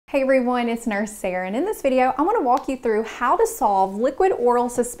Hey everyone, it's Nurse Sarah, and in this video I want to walk you through how to solve liquid oral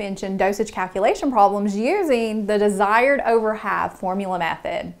suspension dosage calculation problems using the desired over half formula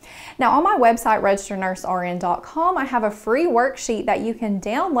method. Now on my website RegisteredNurseRN.com I have a free worksheet that you can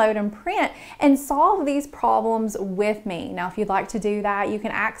download and print and solve these problems with me. Now if you'd like to do that, you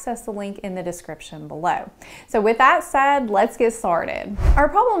can access the link in the description below. So with that said, let's get started. Our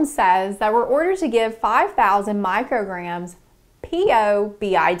problem says that we're ordered to give 5,000 micrograms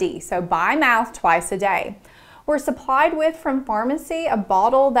POBID, so by mouth twice a day. We're supplied with from pharmacy a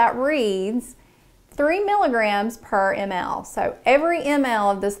bottle that reads 3 milligrams per ml. So every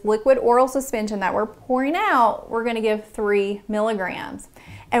ml of this liquid oral suspension that we're pouring out, we're going to give 3 milligrams.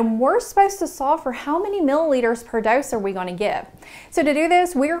 And we're supposed to solve for how many milliliters per dose are we going to give. So to do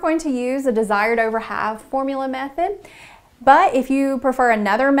this, we are going to use the desired over half formula method. But if you prefer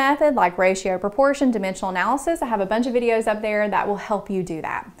another method like ratio, proportion, dimensional analysis, I have a bunch of videos up there that will help you do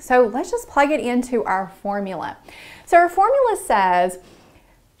that. So let's just plug it into our formula. So our formula says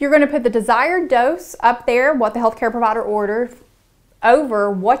you're going to put the desired dose up there, what the healthcare provider ordered,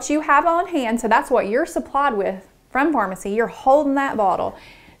 over what you have on hand. So that's what you're supplied with from pharmacy. You're holding that bottle,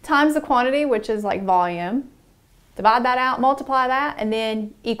 times the quantity, which is like volume. Divide that out, multiply that, and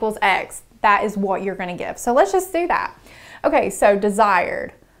then equals X. That is what you're going to give. So let's just do that. Okay, so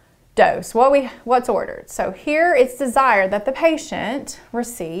desired dose, what's ordered. So here it's desired that the patient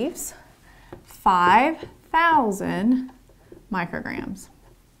receives 5,000 micrograms.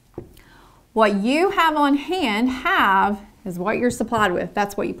 What you have on hand is what you're supplied with.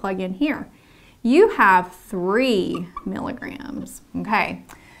 That's what you plug in here. You have 3 milligrams, okay?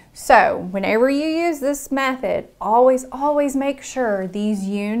 So whenever you use this method, always make sure these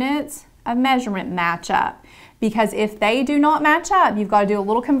units of measurement match up. Because if they do not match up, you've got to do a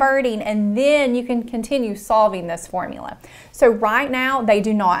little converting and then you can continue solving this formula. So right now they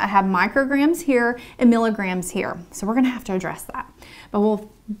do not. I have micrograms here and milligrams here. So we're going to have to address that. But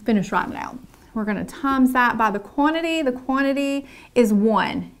we'll finish writing it out. We're going to times that by the quantity. The quantity is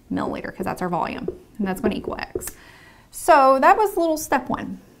 1 milliliter because that's our volume. And that's going to equal X. So that was little step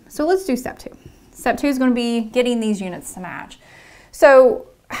 1. So let's do step 2. Step 2 is going to be getting these units to match. So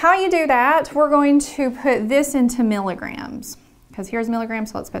how you do that, we're going to put this into milligrams, because here's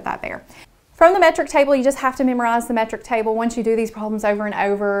milligrams, so let's put that there. From the metric table, you just have to memorize the metric table. Once you do these problems over and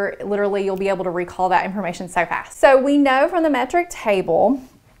over, literally you'll be able to recall that information so fast. So we know from the metric table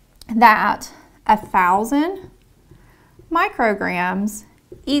that 1,000 micrograms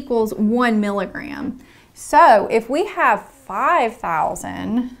equals 1 milligram. So if we have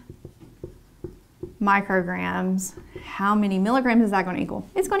 5,000 micrograms, how many milligrams is that going to equal?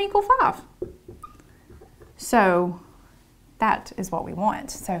 It's going to equal 5. So that is what we want.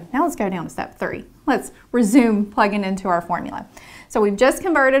 So now let's go down to step 3. Let's resume plugging into our formula. So we've just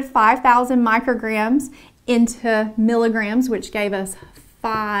converted 5,000 micrograms into milligrams, which gave us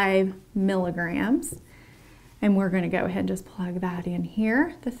 5 milligrams. And we're going to go ahead and just plug that in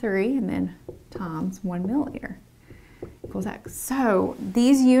here, the 3, and then times 1 milliliter. Equals X. So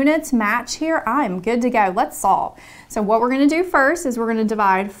these units match here. I'm good to go. Let's solve. So what we're going to do first is we're going to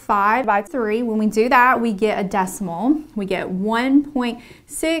divide 5 by 3. When we do that, we get a decimal. We get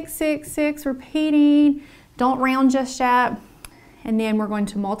 1.666 repeating. Don't round just yet. And then we're going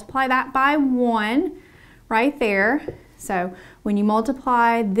to multiply that by 1 right there. So when you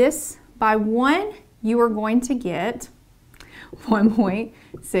multiply this by 1, you are going to get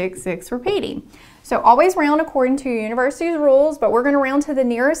 1.66 repeating. So always round according to your university's rules, but we're going to round to the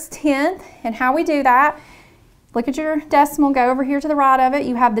nearest tenth. And how we do that, look at your decimal, go over here to the right of it.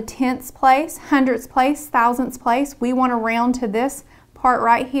 You have the tenths place, hundredths place, thousandths place. We want to round to this part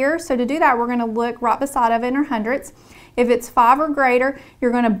right here. So to do that, we're going to look right beside of it in our hundredths. If it's 5 or greater,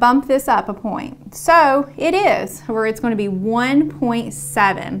 you're going to bump this up a point. So it is, where it's going to be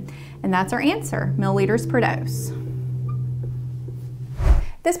 1.7. And that's our answer, milliliters per dose.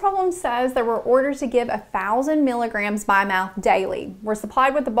 This problem says that we're ordered to give 1,000 milligrams by mouth daily. We're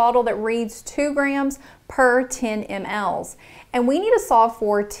supplied with a bottle that reads 2 grams per 10 mLs. And we need to solve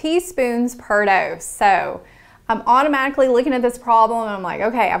for teaspoons per dose. So I'm automatically looking at this problem and I'm like,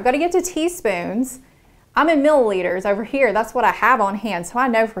 okay, I've got to get to teaspoons. I'm in milliliters over here. That's what I have on hand. So I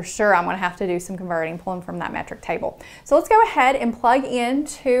know for sure I'm going to have to do some converting, pulling from that metric table. So let's go ahead and plug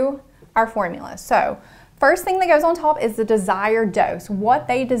into our formula. So first thing that goes on top is the desired dose, what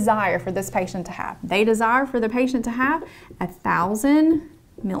they desire for this patient to have. They desire for the patient to have 1,000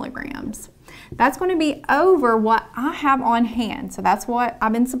 milligrams. That's going to be over what I have on hand. So that's what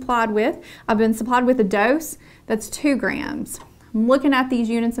I've been supplied with. I've been supplied with a dose that's 2 grams. I'm looking at these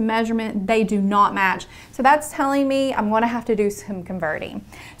units of measurement, they do not match. So that's telling me I'm going to have to do some converting.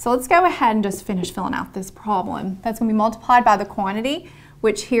 So let's go ahead and just finish filling out this problem. That's going to be multiplied by the quantity,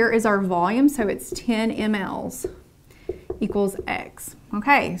 which here is our volume, so it's 10 mLs equals X.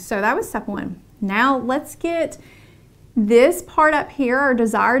 Okay, so that was step one. Now let's get this part up here, our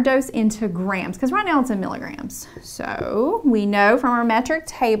desired dose, into grams, because right now it's in milligrams. So we know from our metric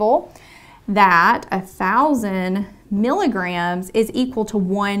table that 1,000 milligrams is equal to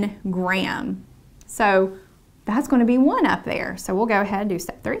 1 gram. So that's going to be 1 up there. So we'll go ahead and do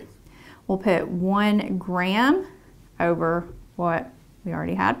step 3. We'll put 1 gram over what we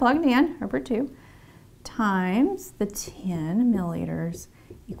already had plugged in, over 2, times the 10 milliliters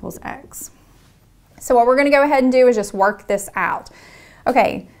equals X. So what we're going to go ahead and do is just work this out.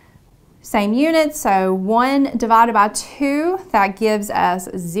 Okay, same units, so 1 divided by 2, that gives us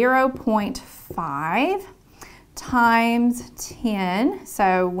 0.5 times 10.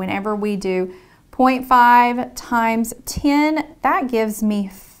 So whenever we do 0.5 times 10, that gives me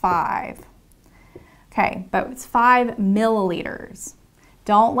 5. Okay, but it's 5 milliliters.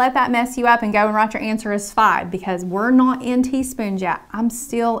 Don't let that mess you up and go and write your answer as 5, because we're not in teaspoons yet. I'm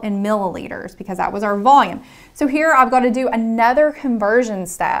still in milliliters because that was our volume. So here I've got to do another conversion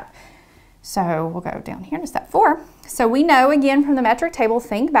step. So we'll go down here to step 4. So we know, again, from the metric table,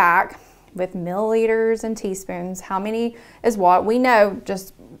 think back with milliliters and teaspoons, how many is what? We know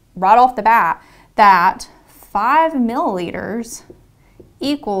just right off the bat that 5 milliliters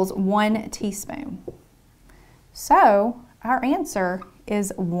equals 1 teaspoon. So our answer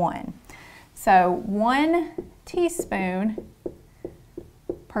is 1. So 1 teaspoon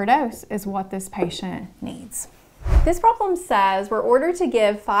per dose is what this patient needs. This problem says we're ordered to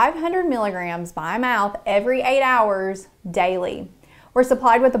give 500 milligrams by mouth every 8 hours daily. We're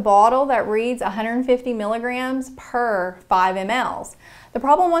supplied with a bottle that reads 150 milligrams per 5 mLs. The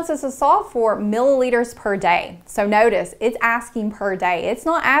problem wants us to solve for milliliters per day. So notice, it's asking per day. It's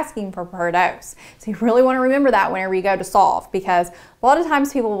not asking for per dose. So you really want to remember that whenever you go to solve, because a lot of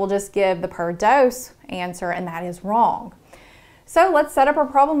times people will just give the per dose answer, and that is wrong. So let's set up our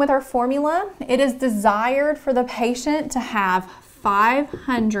problem with our formula. It is desired for the patient to have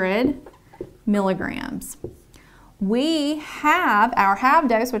 500 milligrams. We have our half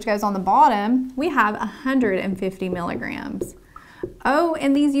dose, which goes on the bottom. We have 150 milligrams. Oh,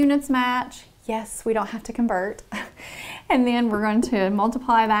 and these units match. Yes, we don't have to convert. And then we're going to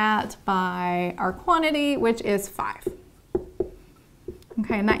multiply that by our quantity, which is 5.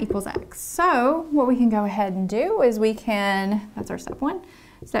 Okay, and that equals X. So what we can go ahead and do is we can, that's our step 1.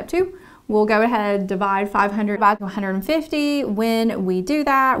 Step 2, we'll go ahead and divide 500 by 150. When we do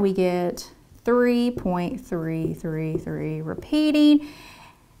that, we get 3.333 repeating.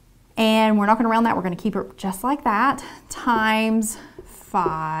 And we're not going to round that, we're going to keep it just like that, times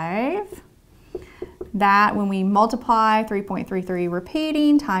 5. That, when we multiply 3.33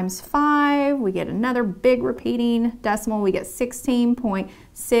 repeating times 5, we get another big repeating decimal. We get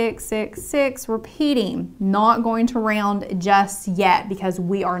 16.666 repeating. Not going to round just yet because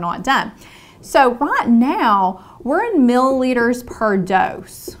we are not done. So right now, we're in milliliters per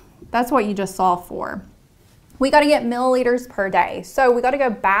dose. That's what you just solved for. We got to get milliliters per day. So we got to go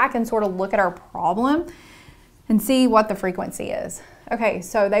back and sort of look at our problem and see what the frequency is. Okay,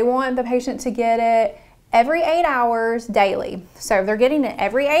 so they want the patient to get it every 8 hours daily. So if they're getting it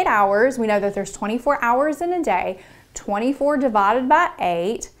every 8 hours, we know that there's 24 hours in a day. 24 divided by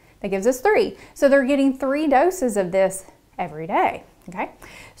 8, that gives us 3. So they're getting 3 doses of this every day. Okay,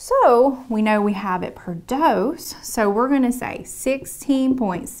 so we know we have it per dose. So we're going to say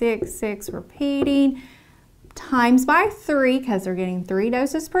 16.66 repeating times by 3, because they're getting 3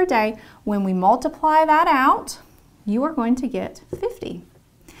 doses per day. When we multiply that out, you are going to get 50.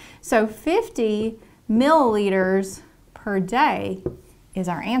 So 50 milliliters per day is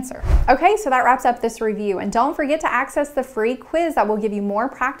our answer. Okay, so that wraps up this review. And don't forget to access the free quiz that will give you more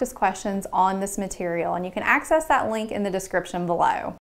practice questions on this material. And you can access that link in the description below.